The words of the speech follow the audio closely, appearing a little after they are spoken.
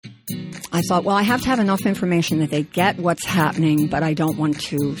I thought, well, I have to have enough information that they get what's happening, but I don't want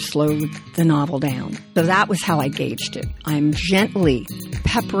to slow the novel down. So that was how I gauged it. I'm gently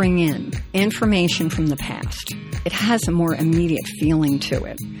peppering in information from the past. It has a more immediate feeling to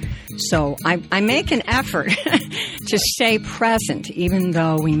it. So I make an effort to stay present, even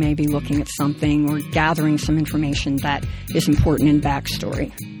though we may be looking at something or gathering some information that is important in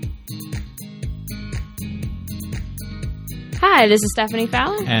backstory. Hi, this is Stephanie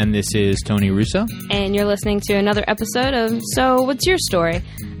Fallon. And this is Tony Russo. And you're listening to another episode of So What's Your Story?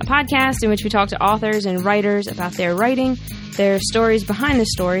 A podcast in which we talk to authors and writers about their writing, their stories behind the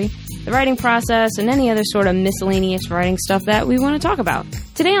story, the writing process, and any other sort of miscellaneous writing stuff that we want to talk about.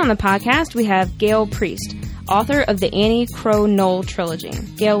 Today on the podcast, we have Gail Priest, author of the Annie Crow Knoll trilogy.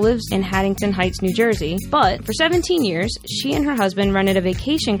 Gail lives in Haddington Heights, New Jersey, but for 17 years, she and her husband rented a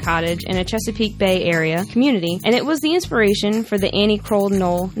vacation cottage in a Chesapeake Bay area community, and it was the inspiration for the Annie Crow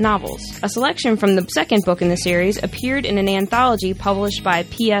Knoll novels. A selection from the second book in the series appeared in an anthology published by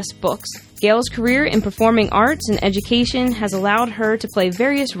PS Books. Gail's career in performing arts and education has allowed her to play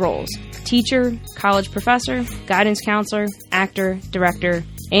various roles: teacher, college professor, guidance counselor, actor, director,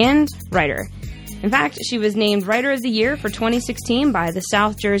 and writer. In fact, she was named Writer of the Year for 2016 by the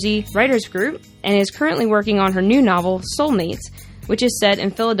South Jersey Writers Group and is currently working on her new novel, Soulmates, which is set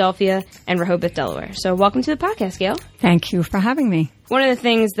in Philadelphia and Rehoboth, Delaware. So welcome to the podcast, Gail. Thank you for having me. One of the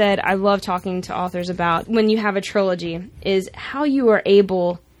things that I love talking to authors about when you have a trilogy is how you are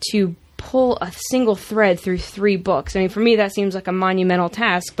able to pull a single thread through 3 books. I mean, for me, that seems like a monumental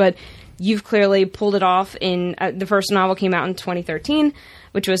task, but you've clearly pulled it off in the first novel came out in 2013,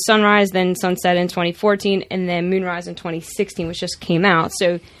 which was Sunrise, then Sunset in 2014, and then Moonrise in 2016, which just came out.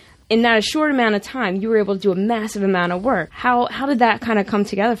 So in that short amount of time, you were able to do a massive amount of work. How did that kind of come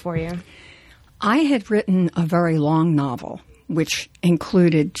together for you? I had written a very long novel, which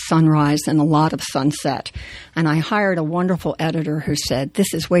included Sunrise and a lot of Sunset. And I hired a wonderful editor who said,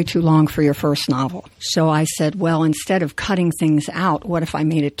 this is way too long for your first novel. So I said, well, instead of cutting things out, what if I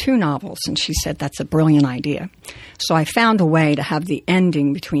made it 2 novels? And she said, that's a brilliant idea. So I found a way to have the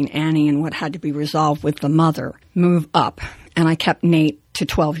ending between Annie and what had to be resolved with the mother move up. And I kept Nate to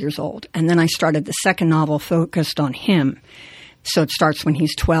 12 years old. And then I started the second novel focused on him. So it starts when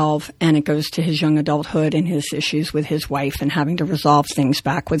he's 12, and it goes to his young adulthood and his issues with his wife and having to resolve things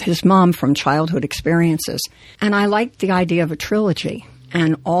back with his mom from childhood experiences. And I liked the idea of a trilogy.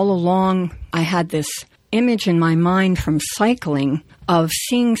 And all along, I had this image in my mind from cycling of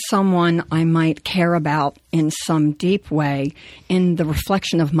seeing someone I might care about in some deep way in the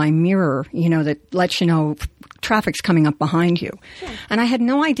reflection of my mirror, that lets you know traffic's coming up behind you. Sure. And I had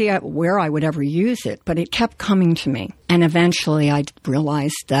no idea where I would ever use it, but it kept coming to me. And eventually I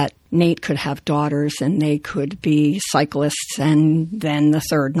realized that Nate could have daughters and they could be cyclists, and then the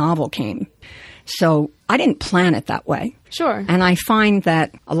third novel came. So I didn't plan it that way. Sure. And I find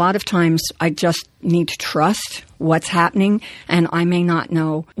that a lot of times I just need to trust what's happening, and I may not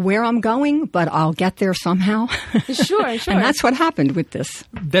know where I'm going, but I'll get there somehow. Sure. And that's what happened with this.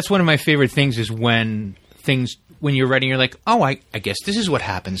 That's one of my favorite things is when you're writing, you're like, oh, I guess this is what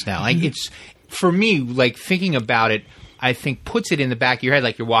happens now. Like, it's, for me, like, thinking about it, I think puts it in the back of your head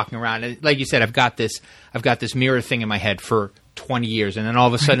like you're walking around. And like you said, I've got this mirror thing in my head for 20 years, and then all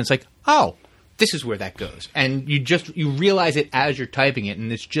of a sudden it's like, oh, this is where that goes. And you realize it as you're typing it,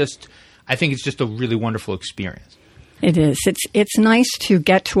 and I think it's just a really wonderful experience. It is. It's nice to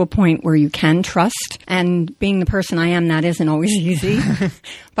get to a point where you can trust, and being the person I am, that isn't always easy,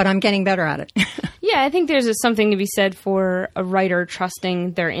 but I'm getting better at it. Yeah, I think there's something to be said for a writer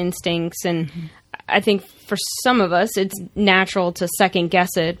trusting their instincts, and I think for some of us, it's natural to second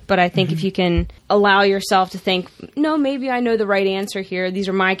guess it, but I think if you can allow yourself to think, no, maybe I know the right answer here, these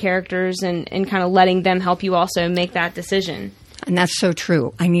are my characters, and kind of letting them help you also make that decision. And that's so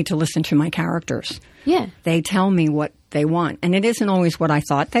true. I need to listen to my characters. Yeah. They tell me what they want. And it isn't always what I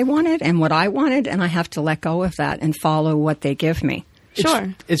thought they wanted and what I wanted, and I have to let go of that and follow what they give me.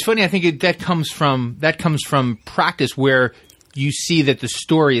 Sure. It's funny. I think that comes from practice, where you see that the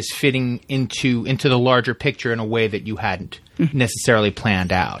story is fitting into the larger picture in a way that you hadn't necessarily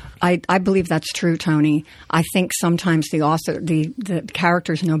planned out. I believe that's true, Tony. I think sometimes the author, the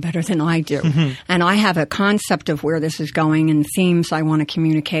characters know better than I do. And I have a concept of where this is going and themes I want to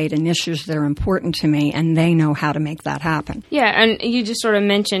communicate and issues that are important to me, and they know how to make that happen. Yeah, and you just sort of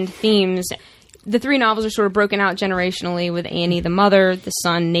mentioned themes. The 3 novels are sort of broken out generationally, with Annie the mother, the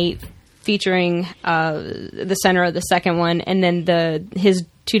son Nate featuring the center of the second one, and then his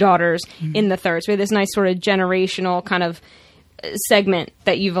 2 daughters in the third. So we have this nice sort of generational kind of segment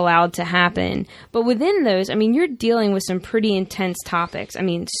that you've allowed to happen. But within those, I mean, you're dealing with some pretty intense topics. I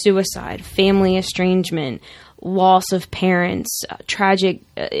mean, suicide, family estrangement, loss of parents, tragic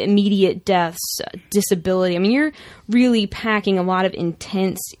immediate deaths, disability. I mean, you're really packing a lot of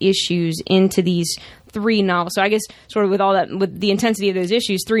intense issues into these 3 novels. So I guess sort of with all that, with the intensity of those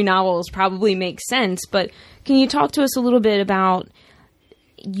issues, 3 novels probably make sense. But can you talk to us a little bit about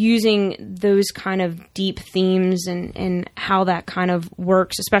using those kind of deep themes and how that kind of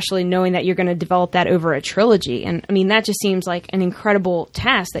works, especially knowing that you're going to develop that over a trilogy? And I mean, that just seems like an incredible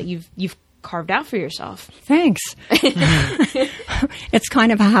task that you've carved out for yourself. Thanks. It's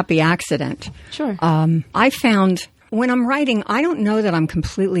kind of a happy accident. Sure. I found when I'm writing, I don't know that I'm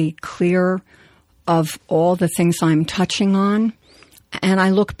completely clear of all the things I'm touching on. And I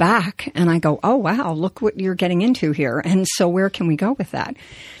look back and I go, oh, wow, look what you're getting into here. And so where can we go with that?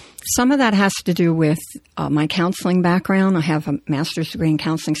 Some of that has to do with my counseling background. I have a master's degree in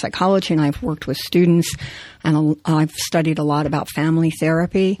counseling psychology, and I've worked with students, and I've studied a lot about family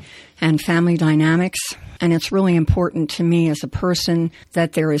therapy and family dynamics. And it's really important to me as a person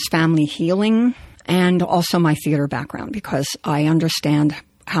that there is family healing, and also my theater background, because I understand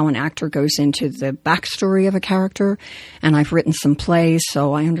how an actor goes into the backstory of a character, and I've written some plays,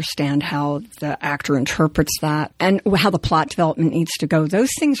 so I understand how the actor interprets that and how the plot development needs to go.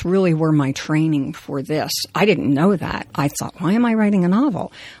 Those things really were my training for this. I didn't know that. I thought, why am I writing a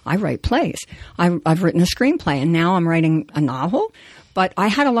novel? I write plays. I've written a screenplay, and now I'm writing a novel. But I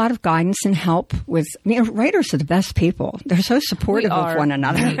had a lot of guidance and help with, writers are the best people. They're so supportive of one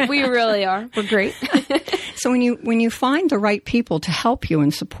another. We really are. We're great. So when you find the right people to help you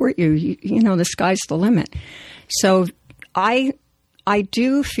and support you, you know, the sky's the limit. So I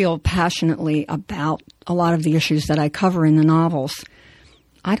do feel passionately about a lot of the issues that I cover in the novels.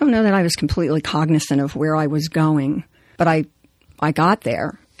 I don't know that I was completely cognizant of where I was going, but I got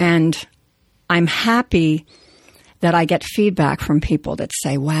there. And I'm happy that I get feedback from people that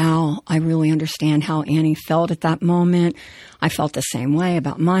say, wow, I really understand how Annie felt at that moment. I felt the same way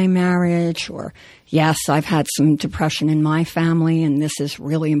about my marriage. Or, yes, I've had some depression in my family, and this is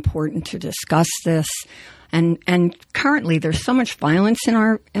really important to discuss this. And currently there's so much violence in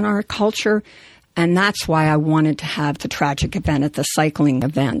our culture. And that's why I wanted to have the tragic event at the cycling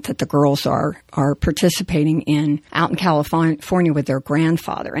event that the girls are participating in out in California with their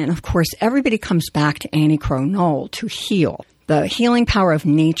grandfather. And, of course, everybody comes back to Annie Crow Knoll to heal. The healing power of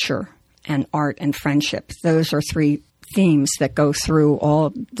nature and art and friendship. Those are 3 themes that go through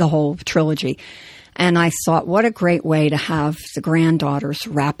the whole trilogy. And I thought, what a great way to have the granddaughters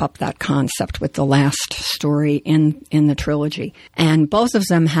wrap up that concept with the last story in the trilogy. And both of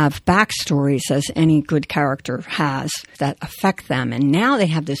them have backstories, as any good character has, that affect them. And now they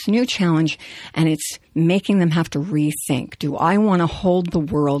have this new challenge, and it's making them have to rethink. Do I want to hold the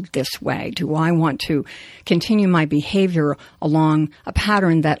world this way? Do I want to continue my behavior along a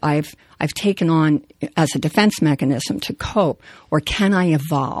pattern that I've taken on as a defense mechanism to cope? Or can I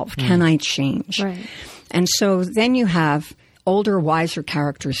evolve? Can I change? Right. And so then you have older, wiser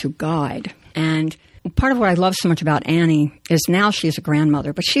characters who guide. And part of what I love so much about Annie is now she's a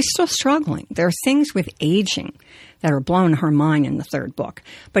grandmother, but she's still struggling. There are things with aging that are blowing her mind in the 3rd book.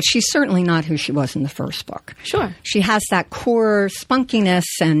 But she's certainly not who she was in the 1st book. Sure. She has that core spunkiness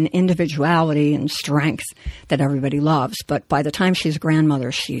and individuality and strength that everybody loves. But by the time she's a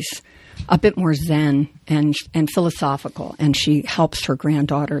grandmother, she's a bit more zen and philosophical, and she helps her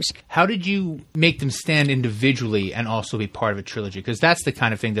granddaughters. How did you make them stand individually and also be part of a trilogy? Because that's the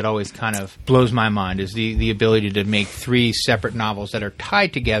kind of thing that always kind of blows my mind, is the ability to make 3 separate novels that are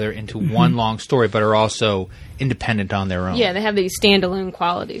tied together into one long story, but are also independent on their own. Yeah, they have these standalone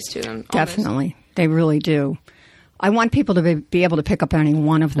qualities to them. Almost. Definitely. They really do. I want people to be able to pick up any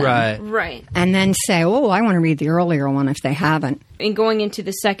one of them. Right. And then say, oh, I want to read the earlier one if they haven't. In going into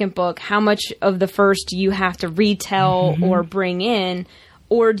the 2nd book, how much of the first do you have to retell or bring in?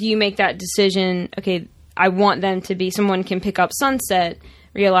 Or do you make that decision, okay, I want them to be, someone can pick up Sunset,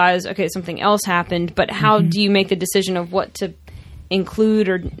 realize, okay, something else happened, but how do you make the decision of what to include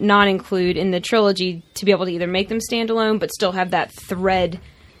or not include in the trilogy to be able to either make them stand alone but still have that thread,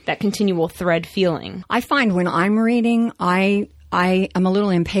 that continual thread feeling? I find when I'm reading, I am a little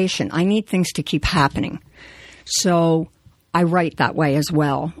impatient. I need things to keep happening. So I write that way as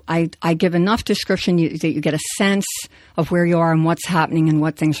well. I give enough description that you get a sense of where you are and what's happening and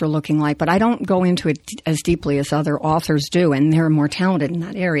what things are looking like. But I don't go into it as deeply as other authors do, and they're more talented in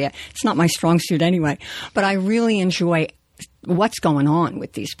that area. It's not my strong suit anyway. But I really enjoy what's going on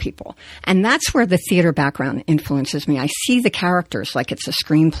with these people. And that's where the theater background influences me. I see the characters like it's a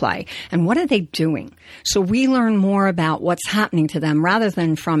screenplay. And what are they doing? So we learn more about what's happening to them rather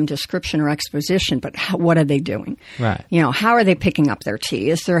than from description or exposition, but what are they doing? Right. You know, how are they picking up their tea?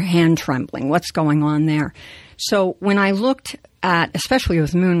 Is their hand trembling? What's going on there? So when I looked at, especially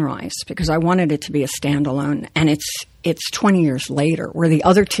with Moonrise, because I wanted it to be a standalone, and it's 20 years later, where the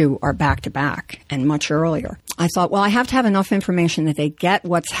other two are back to back and much earlier. I thought, well, I have to have enough information that they get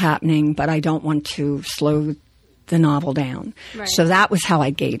what's happening, but I don't want to slow the novel down. Right. So that was how I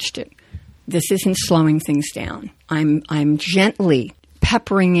gauged it. This isn't slowing things down. I'm gently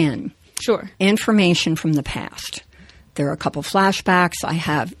peppering in information from the past. There are a couple flashbacks. I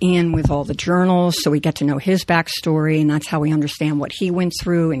have Ian with all the journals, so we get to know his backstory, and that's how we understand what he went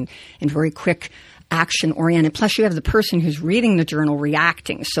through in very quick, action-oriented. Plus, you have the person who's reading the journal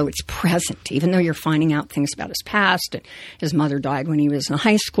reacting, so it's present, even though you're finding out things about his past. And his mother died when he was in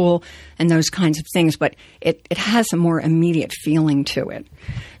high school and those kinds of things, but it has a more immediate feeling to it.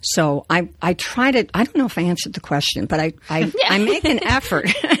 So I try to – I don't know if I answered the question, but I make an effort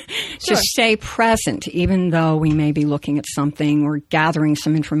to stay present, even though we may be looking at something or gathering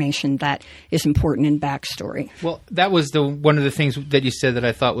some information that is important in backstory. Well, that was one of the things that you said that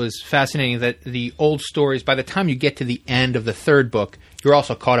I thought was fascinating, that the old stories, by the time you get to the end of the third book, you're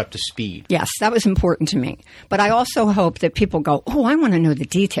also caught up to speed. Yes, that was important to me. But I also hope that people go, oh, I want to know the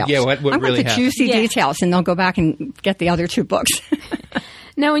details. Yeah, what I want really the happened. juicy details, and they'll go back and get the other two books.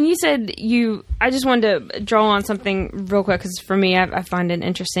 Now, when you said I just wanted to draw on something real quick, because for me, I find it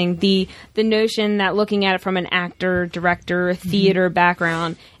interesting. The notion that looking at it from an actor, director, theater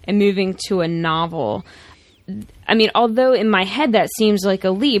background and moving to a novel. I mean, although in my head that seems like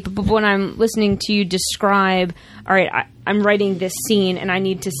a leap, but when I'm listening to you describe, all right, I'm writing this scene and I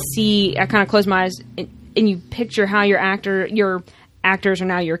need to see, I kind of close my eyes and you picture how your actors are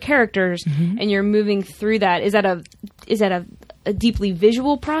now your characters and you're moving through that. Is that a deeply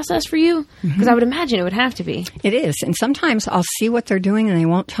visual process for you? Because I would imagine it would have to be. It is. And sometimes I'll see what they're doing and they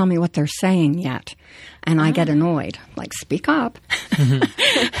won't tell me what they're saying yet. And I get annoyed. Like, speak up.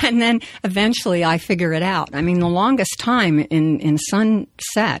 And then eventually I figure it out. I mean, the longest time in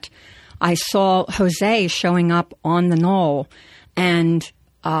Sunset, I saw Jose showing up on the knoll and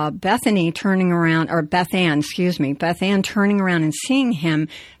Beth Ann turning around and seeing him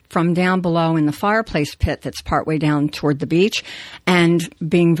from down below in the fireplace pit that's partway down toward the beach, and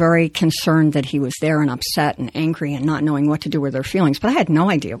being very concerned that he was there and upset and angry and not knowing what to do with their feelings. But I had no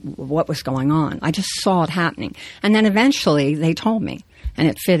idea what was going on. I just saw it happening. And then eventually they told me, and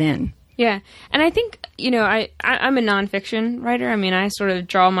it fit in. Yeah. And I think, I'm a nonfiction writer. I mean, I sort of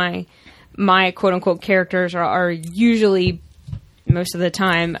draw my quote-unquote characters are usually, most of the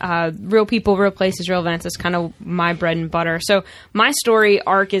time, real people, real places, real events. It's kind of my bread and butter. So my story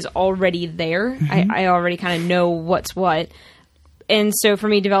arc is already there. I already kind of know what's what. And so for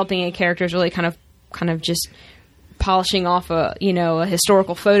me, developing a character is really kind of just polishing off a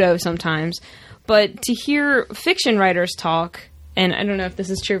historical photo sometimes. But to hear fiction writers talk, and I don't know if this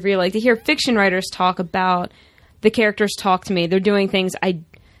is true for you, like to hear fiction writers talk about the characters talk to me. They're doing things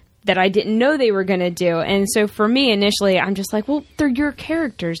that I didn't know they were going to do. And so for me, initially, I'm just like, well, they're your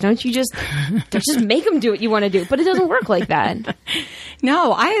characters. Don't you just make them do what you want to do? But it doesn't work like that.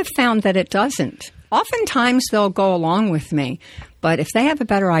 No, I have found that it doesn't. Oftentimes they'll go along with me, but if they have a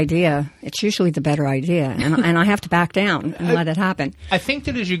better idea, it's usually the better idea. And I have to back down and let it happen. I think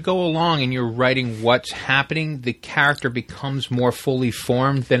that as you go along and you're writing what's happening, the character becomes more fully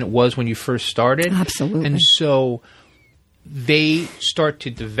formed than it was when you first started. Absolutely. And so they start to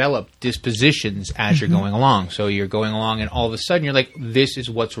develop dispositions as you're going along. So you're going along and all of a sudden you're like, this is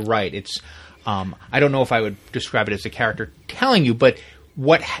what's right. It's I don't know if I would describe it as a character telling you, but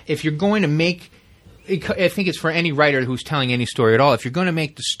if you're going to make – I think it's for any writer who's telling any story at all. If you're going to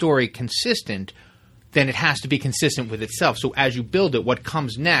make the story consistent, then it has to be consistent with itself. So as you build it, what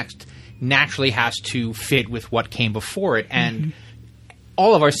comes next naturally has to fit with what came before it. And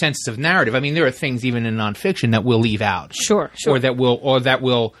all of our senses of narrative. I mean, there are things even in nonfiction that we'll leave out, sure, or that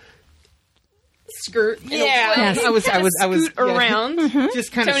will skirt. Yes. I was scoot around.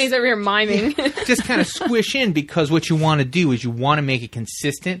 Just kind Tony's over here miming. Just kind of squish in, because what you want to do is you want to make it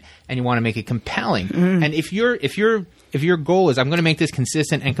consistent and you want to make it compelling. And if your goal is I'm going to make this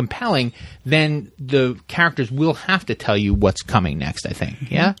consistent and compelling, then the characters will have to tell you what's coming next. I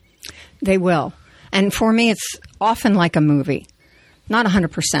think, yeah, they will. And for me, it's often like a movie. Not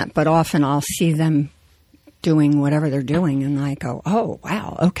 100%, but often I'll see them doing whatever they're doing, and I go, oh,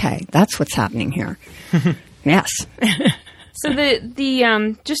 wow, okay, that's what's happening here. Yes. So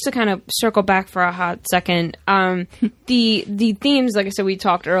the just to kind of circle back for a hot second, the themes, like I said, we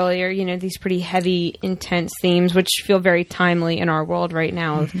talked earlier, you know, these pretty heavy, intense themes, which feel very timely in our world right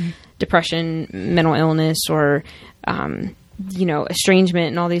now of depression, mental illness, or, you know, estrangement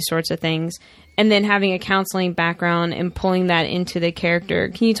and all these sorts of things. And then having a counseling background and pulling that into the character.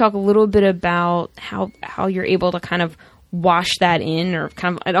 Can you talk a little bit about how you're able to kind of wash that in, or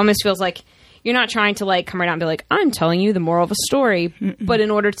kind of, it almost feels like you're not trying to like come right out and be like, I'm telling you the moral of a story. But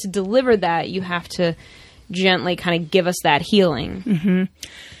in order to deliver that, you have to gently kind of give us that healing.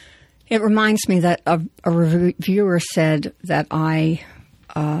 It reminds me that a reviewer said that I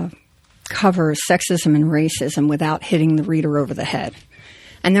cover sexism and racism without hitting the reader over the head.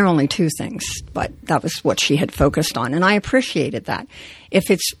 And there are only two things, but that was what she had focused on. And I appreciated that. If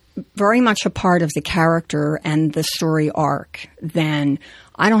it's very much a part of the character and the story arc, then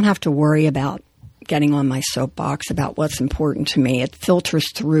I don't have to worry about getting on my soapbox about what's important to me. It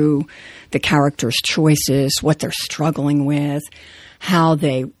filters through the character's choices, what they're struggling with, how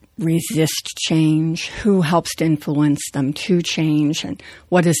they resist change, who helps to influence them to change, and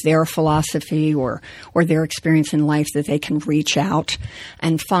what is their philosophy or their experience in life that they can reach out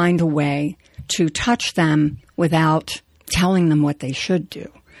and find a way to touch them without telling them what they should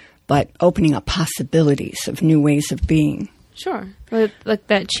do, but opening up possibilities of new ways of being. Sure. Like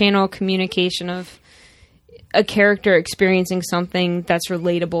that channel communication of a character experiencing something that's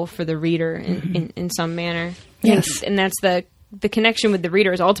relatable for the reader in some manner. Yes. And that's the connection with the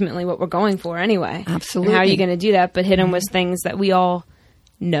reader is ultimately what we're going for anyway. Absolutely. And how are you going to do that but hit them with things that we all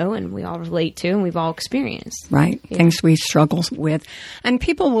know and we all relate to and we've all experienced. Right. Yeah. Things we struggle with. And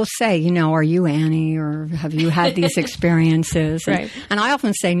people will say, you know, are you Annie, or have you had these experiences? Right. And I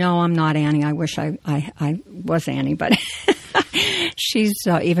often say, no, I'm not Annie. I wish I was Annie, but she's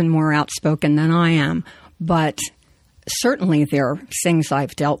even more outspoken than I am. But certainly there are things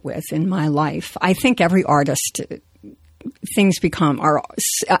I've dealt with in my life. I think every artist, things are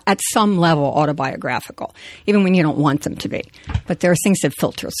at some level autobiographical, even when you don't want them to be. But there are things that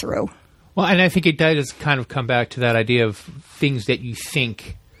filter through. Well, and I think it does kind of come back to that idea of things that you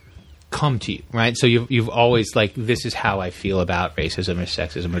think come to you, right? So you've always like, this is how I feel about racism or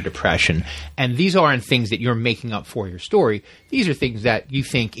sexism or depression. And these aren't things that you're making up for your story. These are things that you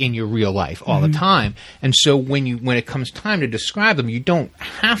think in your real life all the time. And so when it comes time to describe them, you don't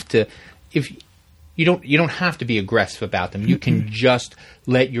have to, you don't have to be aggressive about them. You can just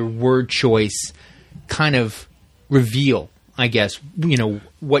let your word choice kind of reveal, I guess, you know,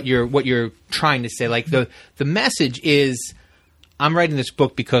 what you're trying to say. Like the message is, I'm writing this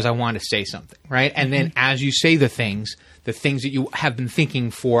book because I want to say something, right? And then as you say the things that you have been thinking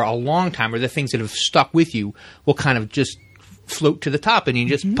for a long time, or the things that have stuck with you, will kind of just float to the top, and you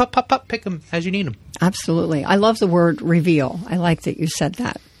just pop, pick them as you need them. Absolutely. I love the word reveal. I like that you said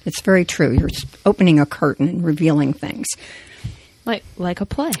that. It's very true. You're opening a curtain and revealing things. Like a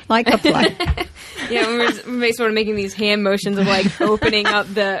play. Like a play. Yeah, we're sort of making these hand motions of like opening up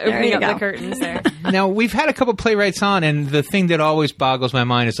the curtains there. Now, we've had a couple playwrights on, and the thing that always boggles my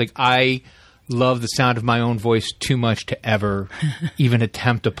mind is like, I love the sound of my own voice too much to ever even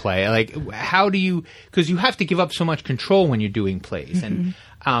attempt a play. Like, how do you, because you have to give up so much control when you're doing plays. And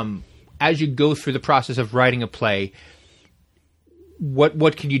as you go through the process of writing a play,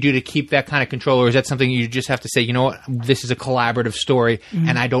 what can you do to keep that kind of control? Or is that something you just have to say, you know what, this is a collaborative story,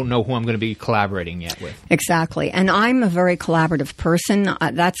 and I don't know who I'm going to be collaborating yet with? Exactly. And I'm a very collaborative person.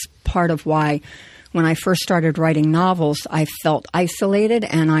 That's part of why when I first started writing novels, I felt isolated,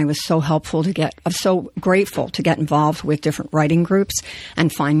 and I was so I'm so grateful to get involved with different writing groups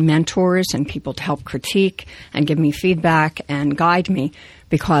and find mentors and people to help critique and give me feedback and guide me,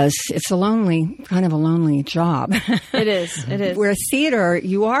 because it's kind of a lonely job. It is. Where theater,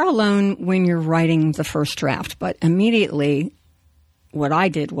 you are alone when you're writing the first draft, but immediately what I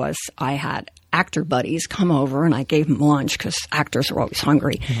did was I had actor buddies come over, and I gave them lunch because actors are always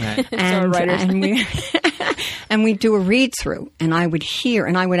hungry. Right. And we'd do a read through, and I would hear,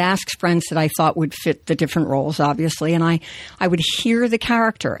 and I would ask friends that I thought would fit the different roles, obviously, and I would hear the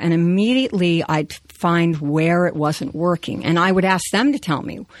character, and immediately I'd find where it wasn't working, and I would ask them to tell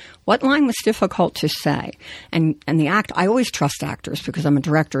me what line was difficult to say. And the I always trust actors because I'm a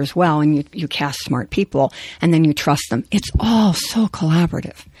director as well, and you cast smart people, and then you trust them. It's all so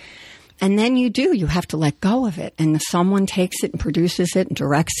collaborative. And then you have to let go of it. And someone takes it and produces it and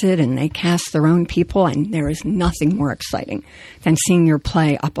directs it, and they cast their own people. And there is nothing more exciting than seeing your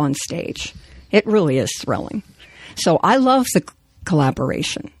play up on stage. It really is thrilling. So I love the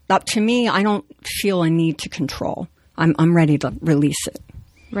collaboration. To me, I don't feel a need to control. I'm ready to release it.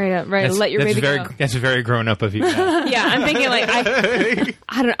 Right. Let your baby go. That's very grown up of you. Yeah, I'm thinking like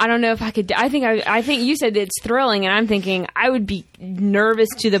I don't know if I could. I think you said it's thrilling, and I'm thinking I would be nervous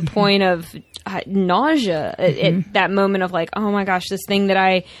to the point of nausea at that moment of like, oh my gosh, this thing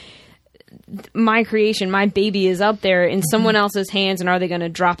that my creation, my baby is up there in someone else's hands, and are they going to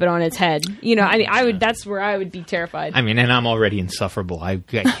drop it on its head? You know, I mean, I would. That's where I would be terrified. I mean, and I'm already insufferable. I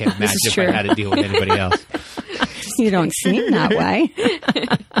can't imagine if I had to deal with anybody else. You don't seem that way.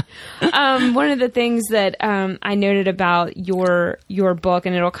 One of the things that I noted about your book,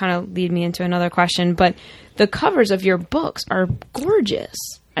 and it'll kind of lead me into another question, but the covers of your books are gorgeous.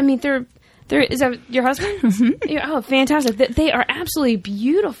 I mean, is that your husband? Mm-hmm. Yeah, oh, fantastic! They are absolutely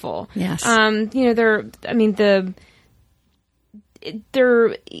beautiful. Yes.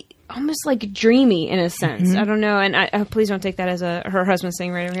 They're almost like dreamy in a sense. Mm-hmm. I don't know, and please don't take that as her husband's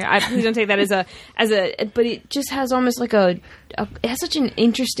saying right over here. Please don't take that as a. But it just has almost like it has such an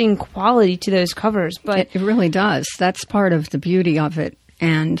interesting quality to those covers. But it really does. That's part of the beauty of it.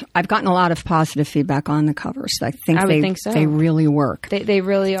 And I've gotten a lot of positive feedback on the covers. I would think so. They really work. They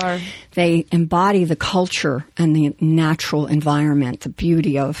really are. They embody the culture and the natural environment, the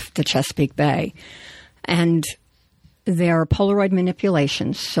beauty of the Chesapeake Bay. And they're Polaroid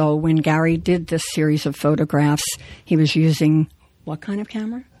manipulations. So when Gary did this series of photographs, he was using what kind of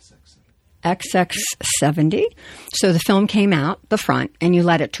camera? XX70. So the film came out the front, and you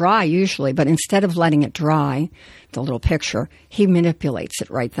let it dry usually, but instead of letting it dry, the little picture, he manipulates it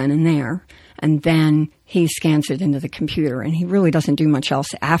right then and there, and then he scans it into the computer, and he really doesn't do much else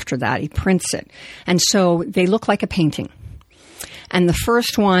after that. He prints it. And so they look like a painting. And the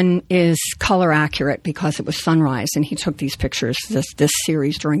first one is color accurate because it was sunrise, and he took these pictures, this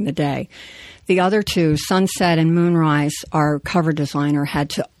series during the day. The other two, Sunset and Moonrise, our cover designer had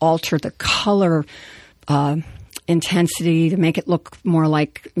to alter the color intensity to make it look more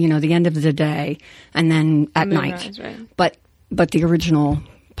like, the end of the day and then at Moonrise, night. Right. But the original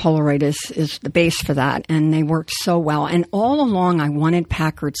Polaroid is the base for that, and they worked so well. And all along, I wanted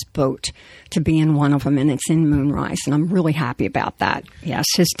Packard's boat to be in one of them, and it's in Moonrise, and I'm really happy about that. Yes,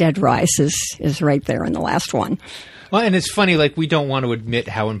 his Dead Rise is right there in the last one. Well, and it's funny, like, we don't want to admit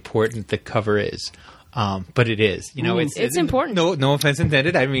how important the cover is, but it is. It's important. No offense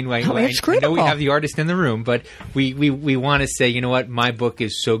intended. I mean, it's critical. I know we have the artist in the room, but we want to say, you know what, my book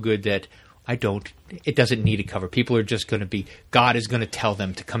is so good that it doesn't need a cover. People are just going to God is going to tell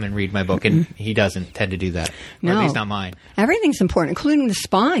them to come and read my book, and he doesn't tend to do that. No. Or at least not mine. Everything's important, including the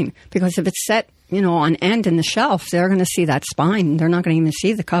spine, because if it's set, on end in the shelf, they're going to see that spine. They're not going to even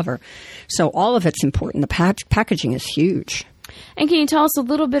see the cover. So all of it's important. The packaging is huge. And can you tell us a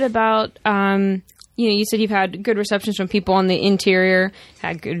little bit about, you said you've had good receptions from people on the interior,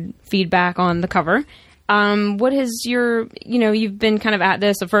 had good feedback on the cover. What has you've been kind of at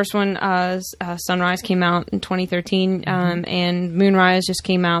this. The first one, Sunrise, came out in 2013, and Moonrise just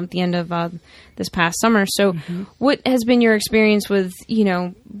came out at the end of this past summer. So what has been your experience with,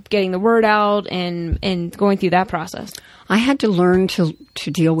 getting the word out and going through that process? I had to learn to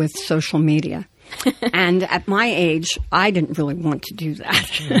deal with social media. And at my age, I didn't really want to do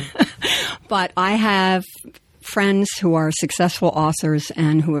that. But I have friends who are successful authors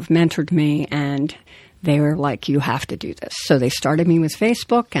and who have mentored me, and they were like, you have to do this. So they started me with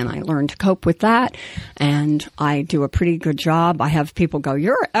Facebook, and I learned to cope with that. And I do a pretty good job. I have people go,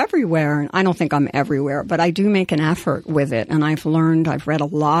 you're everywhere. And I don't think I'm everywhere, but I do make an effort with it. And I've read a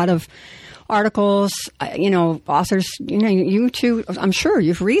lot of articles, authors, you too, I'm sure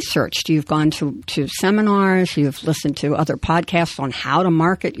you've researched. You've gone to seminars. You've listened to other podcasts on how to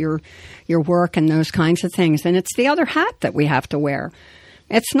market your work and those kinds of things. And it's the other hat that we have to wear.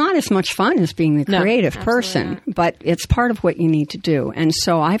 It's not as much fun as being the creative person, but it's part of what you need to do. And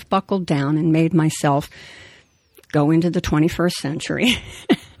so I've buckled down and made myself go into the 21st century.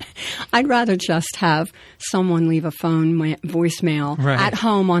 I'd rather just have someone leave a phone voicemail at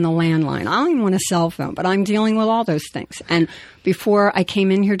home on a landline. I don't even want a cell phone, but I'm dealing with all those things. And before I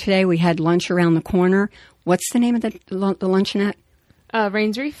came in here today, we had lunch around the corner. What's the name of the luncheonette?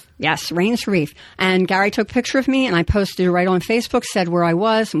 Rains Reef? Yes, Rains Reef. And Gary took a picture of me, and I posted it right on Facebook, said where I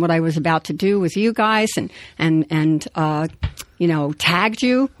was and what I was about to do with you guys, and tagged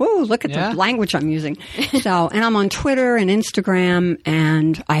you. Whoa, look at the language I'm using. So, and I'm on Twitter and Instagram,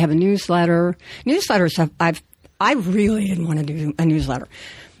 and I have a newsletter. Newsletters, I really didn't want to do a newsletter.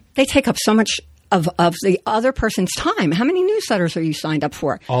 They take up so much of the other person's time. How many newsletters are you signed up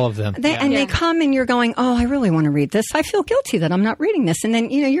for? All of them. They come and you're going, oh, I really want to read this. I feel guilty that I'm not reading this. And then,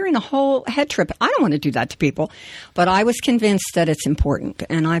 you're in a whole head trip. I don't want to do that to people. But I was convinced that it's important.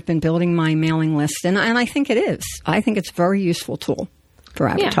 And I've been building my mailing list. And I think it is. I think it's a very useful tool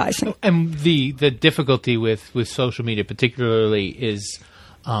after advertising. And the difficulty with social media particularly is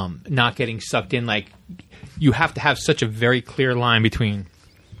not getting sucked in. Like, you have to have such a very clear line between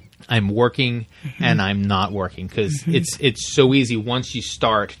I'm working and I'm not working, because it's so easy once you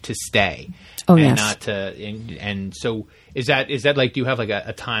start to stay. Oh, and yes. Not to, and so is that like, do you have like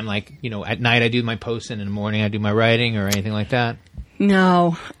a time, like, at night I do my posts and in the morning I do my writing or anything like that?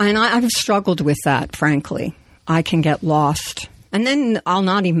 No, and I've struggled with that, frankly. I can get lost. And then I'll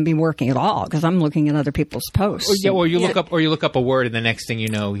not even be working at all because I'm looking at other people's posts. Or you look up a word, and the next thing you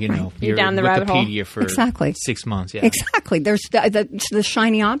know, you're down the rabbit hole. Wikipedia for Exactly. 6 months. Yeah, exactly. There's the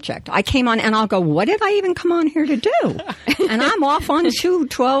shiny object. I came on, and I'll go, what did I even come on here to do? And I'm off on 2,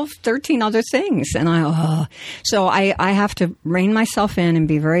 12, 13 other things, and so I have to rein myself in and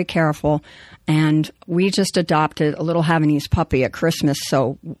be very careful. And we just adopted a little Havanese puppy at Christmas,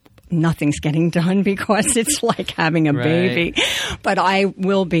 so nothing's getting done because it's like having a baby. But I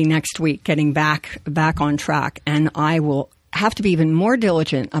will be next week getting back on track, and I will have to be even more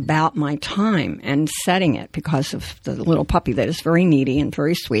diligent about my time and setting it because of the little puppy that is very needy and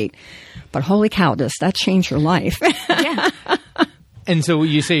very sweet. But holy cow, does that change your life? Yeah. And so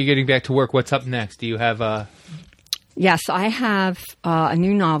you say you're getting back to work. What's up next? Do you have Yes, I have a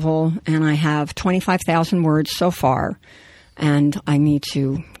new novel, and I have 25,000 words so far. And I need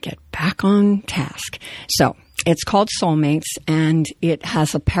to get back on task. So it's called Soulmates, and it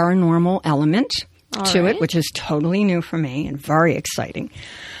has a paranormal element to it, which is totally new for me and very exciting.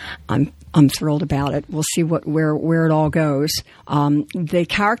 I'm thrilled about it. We'll see where it all goes. The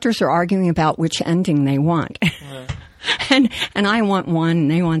characters are arguing about which ending they want. And I want one,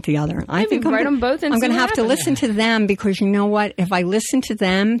 and they want the other. I think write them both. I'm going to have to listen to them, because you know what? If I listen to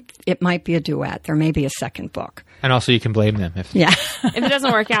them, it might be a duet. There may be a second book. And also, you can blame them if if it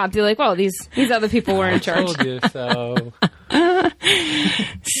doesn't work out. Be like, well, these other people were in charge. I told you so.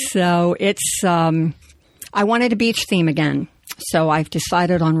 So it's. I wanted a beach theme again, so I've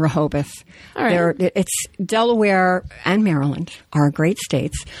decided on Rehoboth. All right. It's Delaware and Maryland are great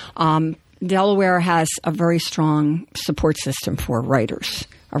states. Delaware has a very strong support system for writers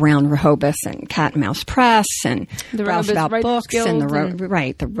around Rehoboth, and Cat and Mouse Press, and the Browse About Writers Books, Guild, and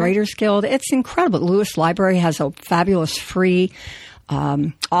the Writers Guild. It's incredible. Lewis Library has a fabulous free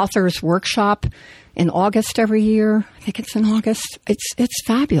authors workshop in August every year. I think it's in August. It's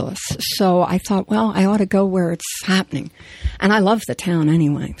fabulous. So I thought, well, I ought to go where it's happening. And I love the town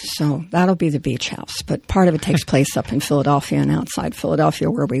anyway, so that'll be the beach house. But part of it takes place up in Philadelphia and outside Philadelphia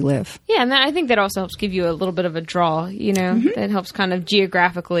where we live. Yeah, and I think that also helps give you a little bit of a draw, That helps kind of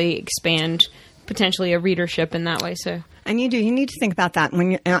geographically expand potentially a readership in that way. So, and you need to think about that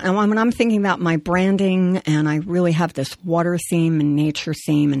when I'm thinking about my branding, and I really have this water theme and nature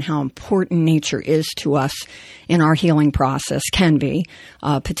theme, and how important nature is to us in our healing process, can be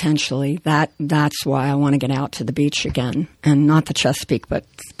potentially. That's why I want to get out to the beach again, and not the Chesapeake, but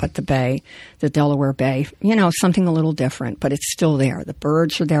the Bay, the Delaware Bay. Something a little different, but it's still there. The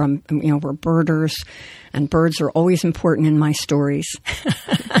birds are there. We're birders, and birds are always important in my stories,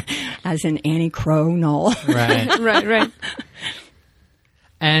 as in Annie Crow Knoll. Right. right.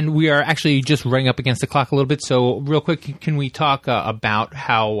 And we are actually just running up against the clock a little bit. So real quick, can we talk about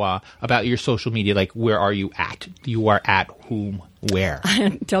how about your social media? Like, where are you at? You are at whom, where?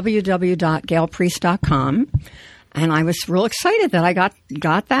 www.gailpriest.com. And I was real excited that I got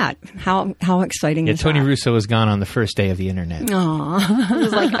that. How exciting is Tony that? Russo was gone on the first day of the internet. Aww.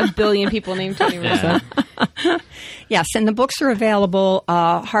 There's like a billion people named Tony Russo. Yes, and the books are available,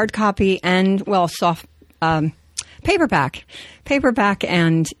 hard copy and, soft paperback. Paperback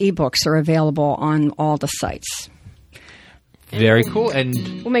and ebooks are available on all the sites. Very cool.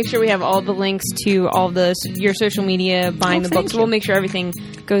 And we'll make sure we have all the links to all your social media, buying the books. We'll make sure everything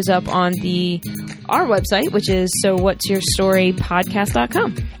goes up on our website, which is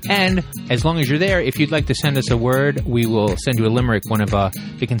sowhat'syourstorypodcast.com. And as long as you're there, if you'd like to send us a word, we will send you a limerick. One of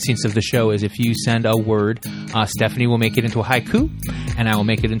the conceits of the show is if you send a word, Stephanie will make it into a haiku, and I will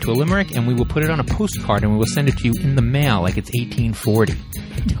make it into a limerick, and we will put it on a postcard, and we will send it to you in the mail like it's 1840.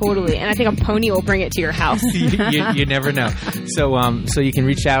 Totally. And I think a pony will bring it to your house. you never know. So you can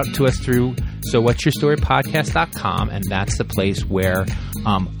reach out to us through sowhat'syourstorypodcast.com, and that's the place where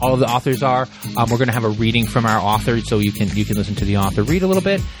all of the authors are. We're going to have a reading from our author, so you can listen to the author read a little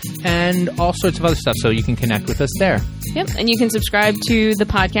bit, and all sorts of other stuff, so you can connect with us there. Yep, and you can subscribe to the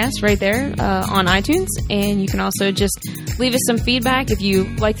podcast right there on iTunes, and you can also just leave us some feedback. If you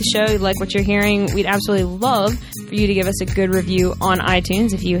like the show, you like what you're hearing, we'd absolutely love for you to give us a good review on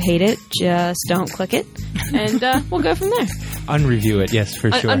iTunes. If you hate it, just don't click it, and we'll go from there. Unreview it, yes,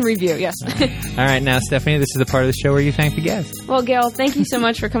 for sure. Unreview, yes. All right, now, Stephanie, this is the part of the show where you thank the guest. Well, Gail, thank you so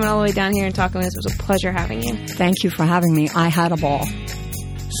much for coming all the way down here and talking with us. It was a pleasure having you. Thank you for having me. I had a ball.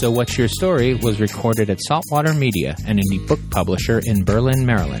 So What's Your Story was recorded at Saltwater Media, an indie book publisher in Berlin,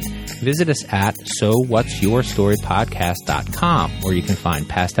 Maryland. Visit us at sowhatsyourstorypodcast.com, where you can find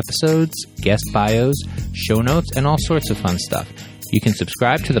past episodes, guest bios, show notes, and all sorts of fun stuff. You can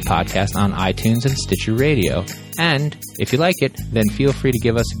subscribe to the podcast on iTunes and Stitcher Radio, and if you like it, then feel free to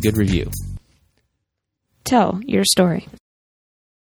give us a good review. Tell your story.